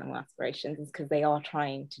much with Animal Aspirations, is because they are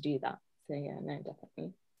trying to do that. So yeah, no,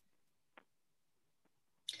 definitely.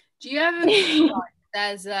 Do you ever feel like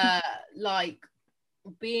there's like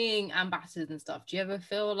being ambassadors and stuff, do you ever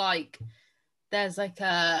feel like there's like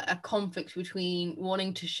a conflict between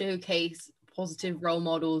wanting to showcase positive role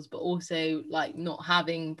models but also like not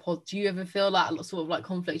having do you ever feel that sort of like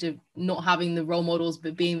conflict of not having the role models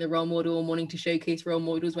but being the role model, and wanting to showcase role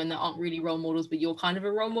models when there aren't really role models but you're kind of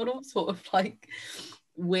a role model, sort of like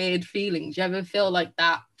weird feelings? Do you ever feel like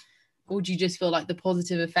that Or do you just feel like the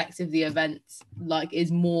positive effects of the events like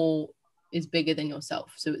is bigger than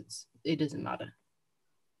yourself, so it doesn't matter?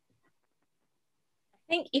 I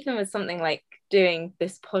think even with something like doing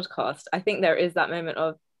this podcast, I think there is that moment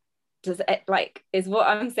of, does it, like, is what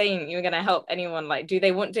I'm saying you're going to help anyone? Like, do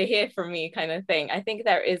they want to hear from me, kind of thing? I think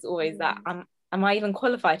there is always that, am I even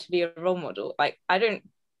qualified to be a role model? Like, I don't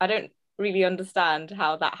really understand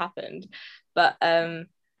how that happened, but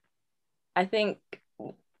I think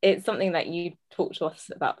it's something that you talked to us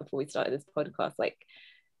about before we started this podcast. Like,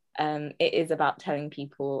 it is about telling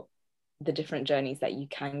people the different journeys that you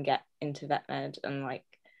can get into vet med, and like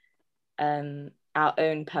our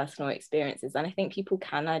own personal experiences, and I think people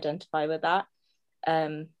can identify with that,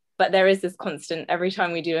 but there is this constant, every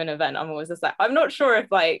time we do an event, I'm always just like, I'm not sure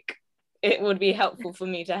if like it would be helpful for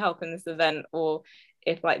me to help in this event, or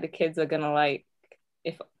if like the kids are gonna like,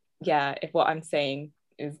 if what I'm saying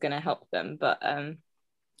is gonna help them. But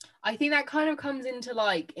I think that kind of comes into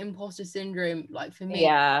like imposter syndrome, like for me.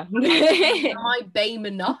 Yeah. Am I BAME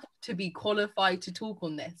enough to be qualified to talk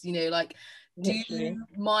on this? You know, like, do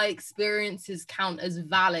my experiences count as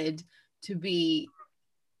valid to be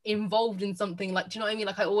involved in something? Like, do you know what I mean?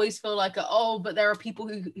 Like, I always feel like, but there are people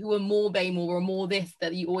who are more BAME or are more this,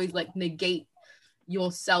 that you always like negate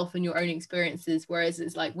yourself and your own experiences, whereas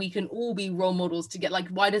it's like we can all be role models to get, like,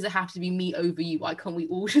 why does it have to be me over you? Why can't we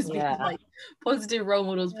all just be like positive role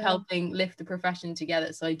models helping lift the profession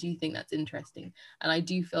together? So I do think that's interesting, and I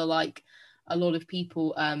do feel like a lot of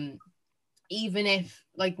people, even if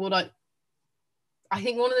like I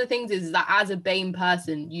think one of the things is that as a BAME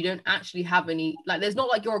person, you don't actually have any, like, there's not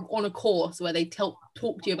like you're on a course where they talk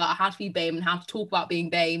to you about how to be BAME and how to talk about being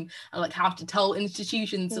BAME, and like how to tell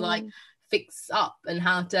institutions to like fix up and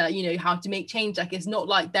how to, you know, how to make change. Like, it's not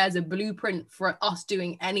like there's a blueprint for us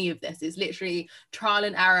doing any of this. It's literally trial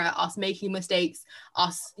and error, us making mistakes,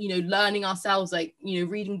 us, you know, learning ourselves, like, you know,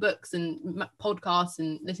 reading books and podcasts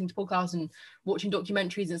and listening to podcasts and watching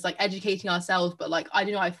documentaries, and it's like educating ourselves. But like, I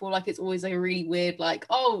don't know, I feel like it's always like a really weird, like,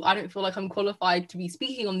 oh, I don't feel like I'm qualified to be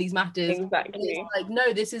speaking on these matters. Exactly. It's like,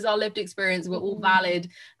 no, this is our lived experience. We're all valid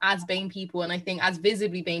as BAME people, and I think as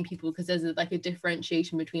visibly BAME people, because there's like a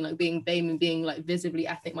differentiation between like being BAME and being like visibly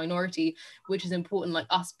ethnic minority, which is important. Like,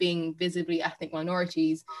 us being visibly ethnic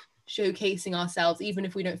minorities, showcasing ourselves, even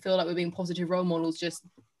if we don't feel like we're being positive role models, just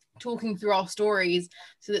talking through our stories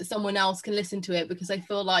so that someone else can listen to it. Because I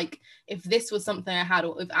feel like if this was something I had,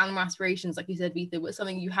 or if animal aspirations, like you said, Veetha, was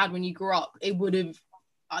something you had when you grew up, it would have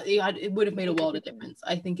made a world of difference.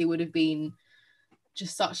 I think it would have been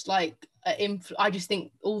just such like I just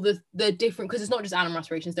think all the different, because it's not just animal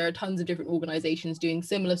aspirations, there are tons of different organizations doing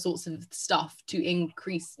similar sorts of stuff to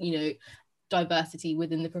increase, you know, diversity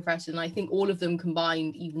within the profession. I think all of them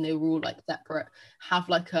combined, even though we're all like separate, have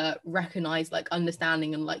like a recognized like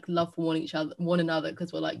understanding and like love for one another,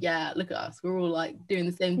 because we're like, yeah, look at us, we're all like doing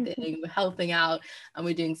the same thing, we're helping out and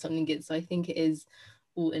we're doing something good. So I think it is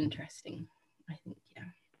all interesting. I think, yeah,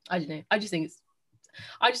 I don't know,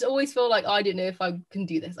 I just always feel like I don't know if I can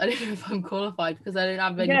do this. I don't know if I'm qualified because I don't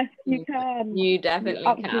have any. Yes, you can. You definitely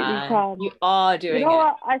can. You are doing it. You know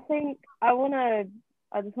what? I think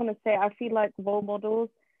I just want to say, I feel like role models,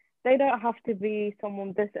 they don't have to be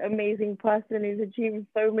this amazing person who's achieved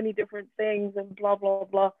so many different things and blah, blah,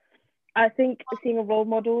 blah. I think seeing a role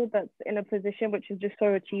model that's in a position which is just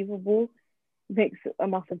so achievable makes a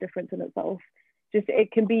massive difference in itself. Just,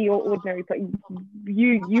 it can be your ordinary, but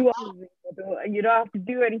you are a role model and you don't have to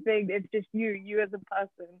do anything. It's just you as a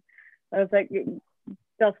person. I was like,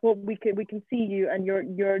 that's what we can see you, and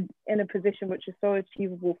you're in a position which is so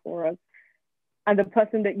achievable for us. And the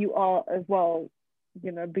person that you are as well,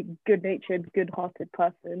 you know, be good-natured, good-hearted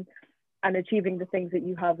person, and achieving the things that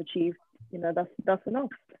you have achieved, you know, that's enough.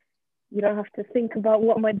 You don't have to think about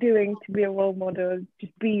what am I doing to be a role model.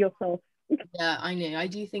 Just be yourself. Yeah, I know. I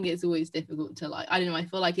do think it's always difficult to, like, I don't know, I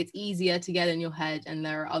feel like it's easier to get in your head, and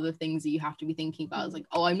there are other things that you have to be thinking about. It's like,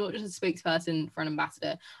 oh, I'm not just a spokesperson for an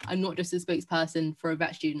ambassador. I'm not just a spokesperson for a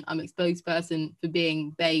vet student. I'm a spokesperson for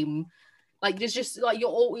being BAME. Like, there's just like you're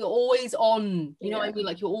always on, you know what I mean?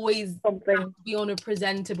 Like, you're always have to be on a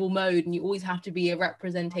presentable mode, and you always have to be a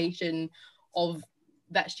representation of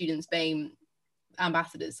vet students, BAME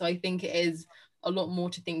ambassadors. So I think it is a lot more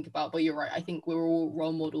to think about. But you're right, I think we're all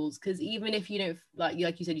role models, because even if you don't, like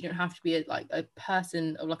you said, you don't have to be a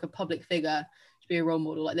person or like a public figure to be a role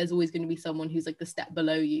model. Like, there's always going to be someone who's like the step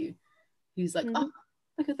below you, who's like, oh,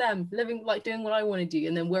 look at them living, like doing what I want to do.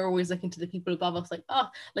 And then we're always looking to the people above us, like, oh,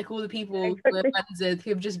 like all the people who are friends with,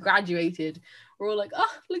 who have just graduated. We're all like,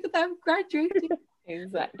 oh, look at them graduating.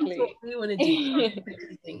 Exactly. That's what we want to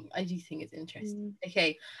do. I do think it's interesting.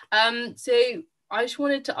 Okay, so I just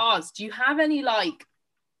wanted to ask, do you have any like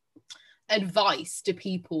advice to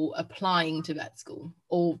people applying to vet school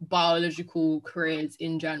or biological careers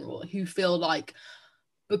in general who feel like,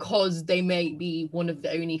 because they may be one of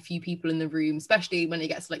the only few people in the room, especially when it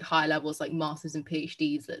gets to like higher levels like masters and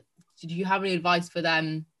PhDs, that do you have any advice for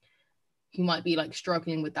them who might be like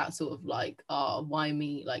struggling with that sort of like, oh, why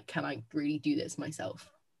me, like can I really do this myself?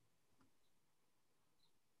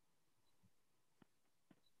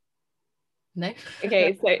 No.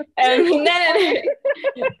 Okay, so no.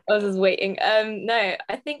 I was just waiting. No,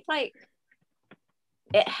 I think like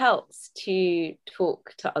it helps to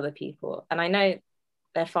talk to other people, and I know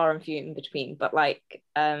they're far and few in between, but like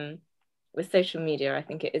with social media, I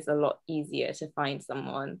think it is a lot easier to find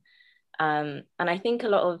someone. And I think a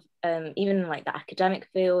lot of even like the academic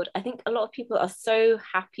field, I think a lot of people are so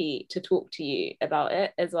happy to talk to you about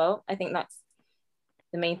it as well. I think that's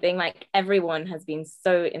the main thing. Like everyone has been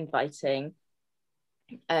so inviting.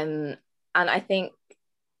 And I think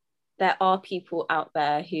there are people out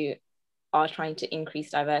there who are trying to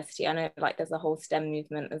increase diversity. I know like there's a whole STEM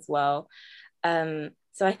movement as well.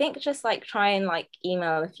 So I think just like try and like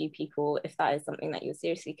email a few people if that is something that you're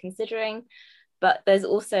seriously considering. But there's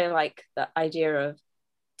also like the idea of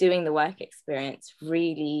doing the work experience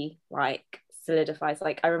really like solidifies.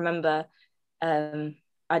 Like I remember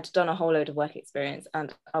I'd done a whole load of work experience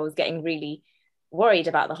and I was getting really worried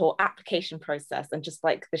about the whole application process and just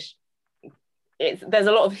like there's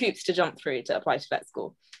a lot of hoops to jump through to apply to vet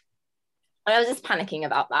school. And I was just panicking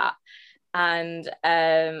about that. And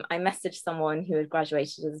I messaged someone who had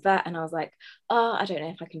graduated as a vet and I was like, oh, I don't know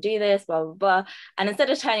if I can do this, blah, blah, blah. And instead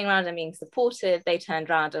of turning around and being supportive, they turned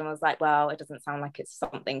around and was like, well, it doesn't sound like it's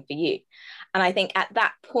something for you. And I think at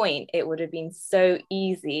that point, it would have been so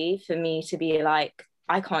easy for me to be like,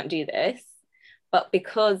 I can't do this. But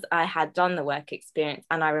because I had done the work experience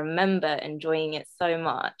and I remember enjoying it so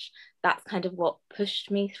much, that's kind of what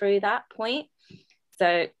pushed me through that point.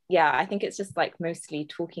 So yeah, I think it's just like mostly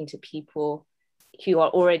talking to people who are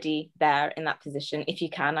already there in that position, if you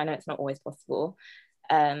can. I know it's not always possible.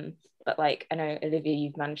 But like, I know, Olivia,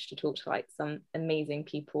 you've managed to talk to like some amazing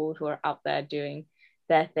people who are out there doing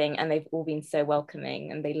their thing and they've all been so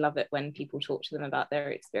welcoming and they love it when people talk to them about their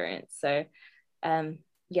experience. So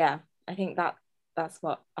yeah, I think that's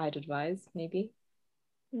what I'd advise, maybe.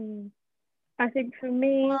 I think for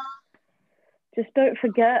me, just don't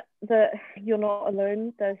forget that you're not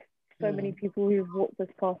alone. There's so many people who've walked this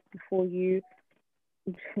path before you.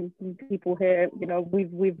 People here, you know,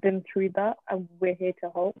 we've been through that and we're here to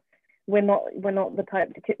help. We're not the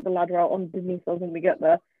type to kick the ladder out underneath us when we get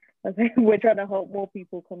there. I think we're trying to help more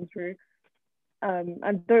people come through.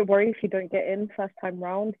 And don't worry if you don't get in first time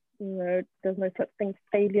round. You know, there's no such thing as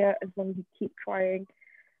failure as long as you keep trying.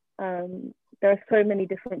 There are so many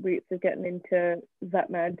different routes of getting into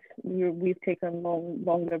vet med. We've taken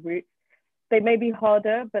longer routes. They may be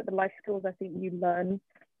harder, but the life skills I think you learn,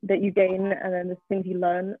 that you gain, and then the things you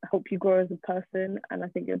learn help you grow as a person. And I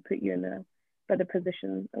think it'll put you in a better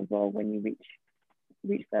position as well when you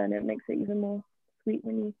reach there, and it makes it even more sweet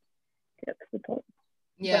when you get to the top.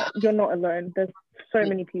 Yeah, but you're not alone. There's so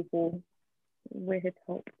many people. We're here to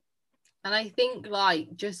help. And I think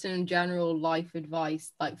like just in general life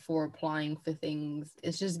advice, like for applying for things,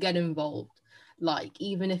 it's just get involved. Like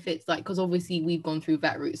even if it's like, because obviously we've gone through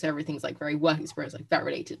vet routes, so everything's like very work experience, like vet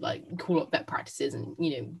related, like call up vet practices and,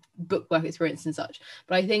 you know, book work experience and such.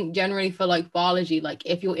 But I think generally for like biology, like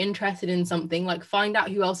if you're interested in something, like find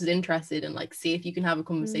out who else is interested and like see if you can have a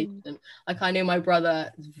conversation with them. Like I know my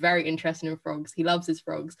brother is very interested in frogs. He loves his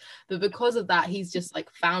frogs. But because of that, he's just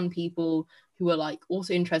like found people who are like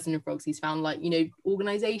also interested in frogs. He's found like, you know,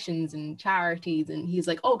 organizations and charities, and he's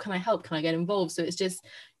like, oh, can I help? Can I get involved? So it's just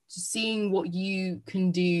seeing what you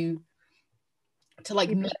can do to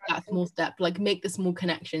like make that small step, like make the small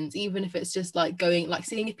connections, even if it's just like going, like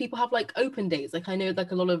seeing if people have like open days. Like I know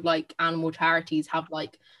like a lot of like animal charities have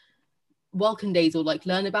like welcome days or like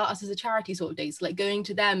learn about us as a charity sort of days, so, like going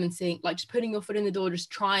to them and seeing, like just putting your foot in the door, just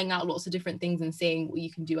trying out lots of different things and seeing what you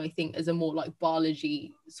can do. I think as a more like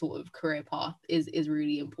biology sort of career path is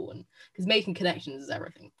really important, because making connections is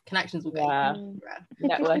everything. Connections will get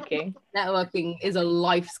networking is a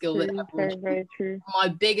life skill that everyone should very true. My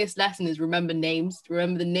biggest lesson is remember the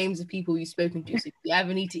names of people you've spoken to. So if you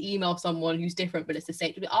ever need to email someone who's different but it's the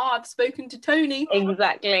same, I've spoken to Tony.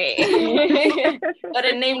 Exactly. Got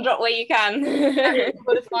a name drop where you can. You've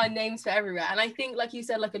got to find names for everywhere. And I think like you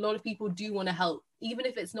said, like a lot of people do want to help, even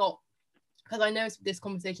if it's not because I know this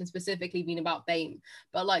conversation specifically been about BAME,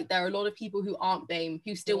 but like there are a lot of people who aren't BAME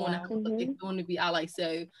who still want to help, they still want to be allies.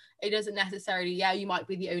 So it doesn't necessarily, you might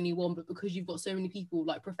be the only one, but because you've got so many people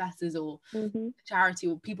like professors or charity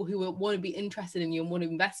or people who want to be interested in you and want to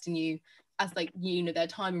invest in you as like, you know, their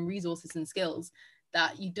time and resources and skills,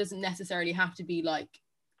 that you doesn't necessarily have to be like,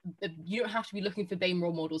 you don't have to be looking for BAME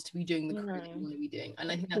role models to be doing the career you want to be doing.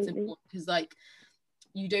 And I think that's important, because like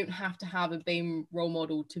you don't have to have a BAME role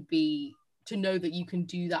model to know that you can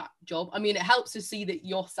do that job. I mean, it helps to see that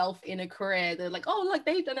yourself in a career, they're like, oh, like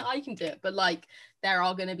they've done it, I can do it. But like there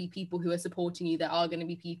are going to be people who are supporting you, there are going to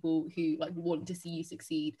be people who like want to see you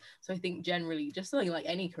succeed. So I think generally just something like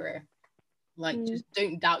any career, like just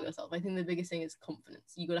don't doubt yourself. I think the biggest thing is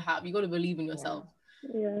confidence. You got to believe in yourself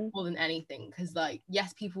more than anything, because like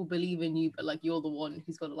yes, people believe in you, but like you're the one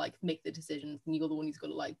who's got to like make the decisions, and you're the one who's got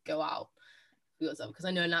to like go out yourself. Because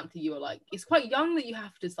I know, Anantha, you are like, it's quite young that you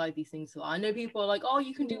have to decide these things. So I know people are like, oh,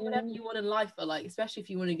 you can do whatever you want in life, but like especially if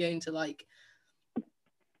you want to go into like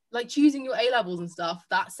choosing your A levels and stuff,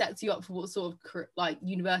 that sets you up for what sort of like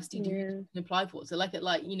university do you can apply for. So like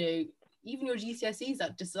you know, even your GCSEs,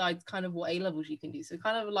 that decides kind of what A levels you can do. So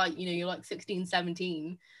kind of like, you know, you're like 16,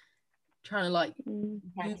 17 trying to like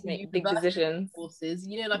make big decisions, courses,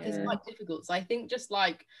 you know, like it's quite difficult. So I think just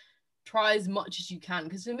like try as much as you can,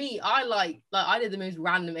 because for me, I did the most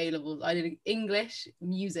random A levels. I did English,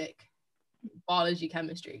 music, biology,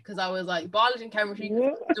 chemistry, because I was like biology and chemistry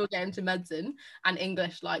still get into medicine, and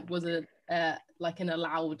English like was a like an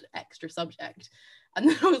allowed extra subject. And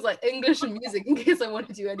then I was like English and music in case I want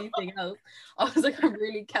to do anything else. I was like, I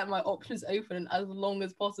really kept my options open as long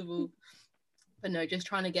as possible. But no, just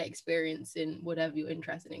trying to get experience in whatever you're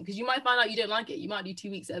interested in, because you might find out you don't like it. You might do 2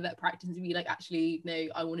 weeks at vet practice and be like, actually no,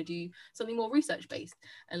 I want to do something more research based,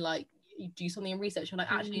 and like you do something in research and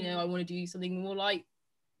like actually no, I want to do something more like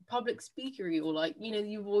public speakery, or like, you know,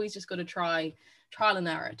 you've always just got to trial and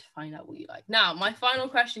error to find out what you like. Now my final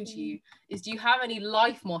question to you is, do you have any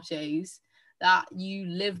life mottos that you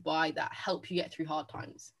live by that help you get through hard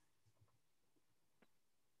times?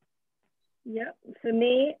 Yeah, for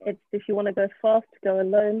me, it's if you want to go fast, go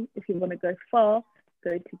alone. If you want to go far,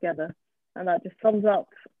 go together. And that just sums up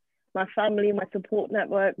my family, my support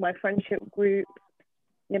network, my friendship group.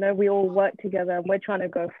 You know, we all work together and we're trying to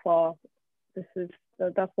go far.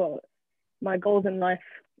 That's what my goals in life.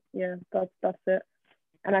 Yeah, that's it.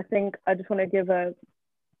 And I think I just want to give a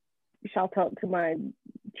shout out to my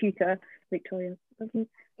tutor, Victoria.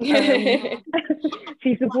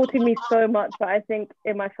 She supported me so much, but I think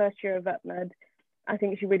in my first year of vet med, I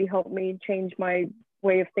think she really helped me change my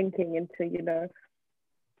way of thinking into, you know,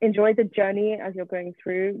 enjoy the journey as you're going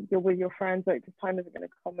through. You're with your friends, like the time isn't going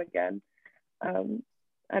to come again.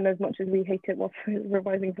 And as much as we hate it whilst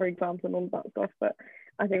revising for exams and all that stuff, but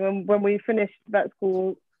I think when we finish vet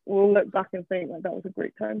school, we'll look back and think like that was a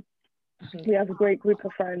great time. We have a great group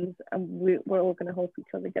of friends, and we're all going to help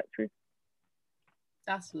each other get through.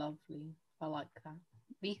 That's lovely. I like that.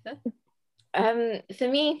 Veetha? For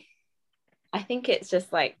me, I think it's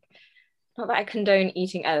just like, not that I condone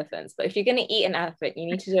eating elephants, but if you're going to eat an elephant, you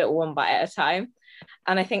need to do it one bite at a time.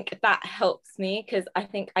 And I think that helps me, because I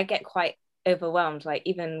think I get quite overwhelmed, like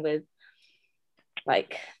even with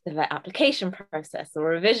like the vet application process or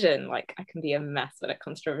revision, like I can be a mess when it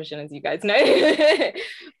comes to revision, as you guys know.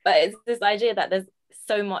 But it's this idea that there's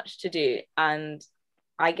so much to do, and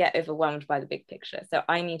I get overwhelmed by the big picture. So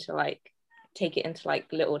I need to like take it into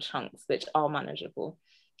like little chunks which are manageable.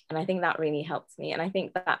 And I think that really helps me. And I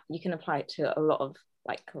think that you can apply it to a lot of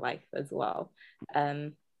like life as well.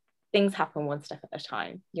 Things happen one step at a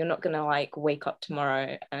time. You're not going to like wake up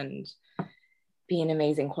tomorrow and be an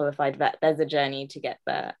amazing qualified vet. There's a journey to get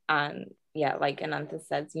there. And yeah, like Anantha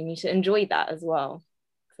says, you need to enjoy that as well.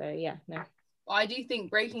 So yeah, no. I do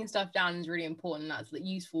think breaking stuff down is really important. That's like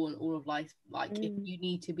useful in all of life. Like if you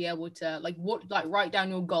need to be able to like write down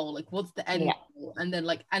your goal, like what's the end goal, and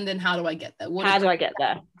then how do I get there? How do I get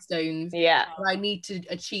there? Stones. Yeah. What I need to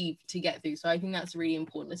achieve to get through. So I think that's really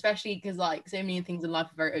important, especially because like so many things in life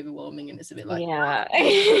are very overwhelming, and it's a bit like I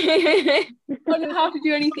don't know how to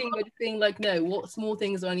do anything, but being like, no, what small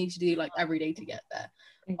things do I need to do like every day to get there?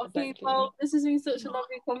 Exactly. Okay, well, this has been such a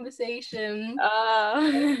lovely conversation.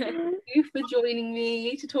 Thank you for joining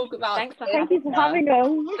me to talk about. Thank you for having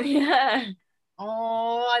us. Yeah.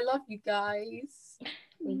 Oh, I love you guys.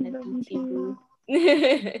 We love you too.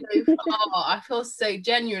 So far, I feel so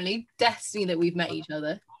genuinely destiny that we've met each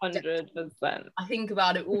other. 100%. I think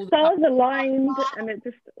about it all the stars aligned, and it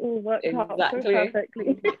just all worked out so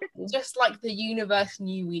perfectly. Just like the universe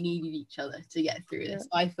knew we needed each other to get through this.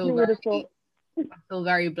 I feel I feel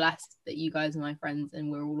very blessed that you guys are my friends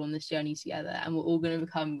and we're all on this journey together and we're all going to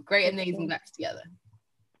become great, amazing vets together.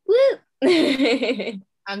 Woo!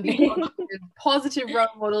 And be positive role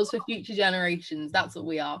models for future generations. That's what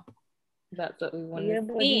we are. That's what we want Yeah, to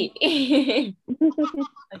buddy. see.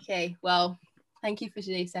 Okay, well, thank you for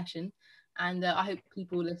today's session. And I hope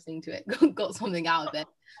people listening to it got something out of it,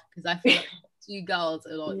 because I feel like you girls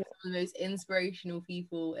are like some of the most inspirational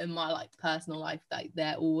people in my like personal life. Like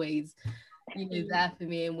they're always, you know, there for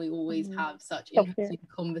me, and we always have such interesting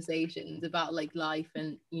conversations about like life.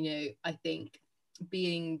 And you know, I think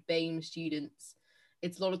being BAME students,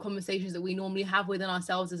 it's a lot of conversations that we normally have within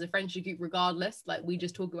ourselves as a friendship group regardless. Like we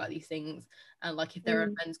just talk about these things, and like if there are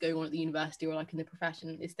events going on at the university or like in the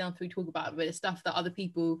profession, it's stuff we talk about, but it's stuff that other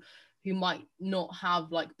people who might not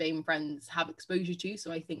have like BAME friends have exposure to.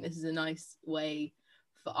 So I think this is a nice way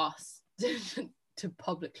for us to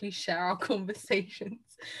publicly share our conversations.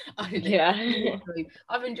 I don't know. Yeah.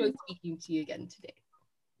 I've enjoyed speaking to you again today.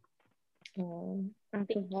 Oh, thank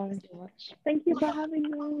you so much. Thank you for having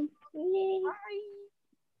me. Yay.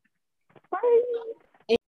 Bye.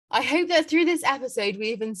 I hope that through this episode,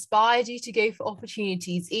 we've inspired you to go for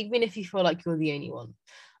opportunities, even if you feel like you're the only one.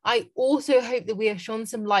 I also hope that we have shone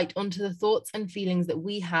some light onto the thoughts and feelings that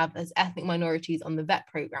we have as ethnic minorities on the VET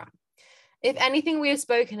programme. If anything we have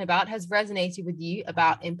spoken about has resonated with you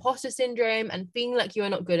about imposter syndrome and feeling like you are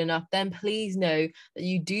not good enough, then please know that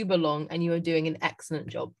you do belong and you are doing an excellent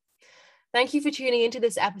job. Thank you for tuning into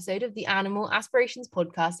this episode of the Animal Aspirations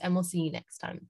podcast, and we'll see you next time.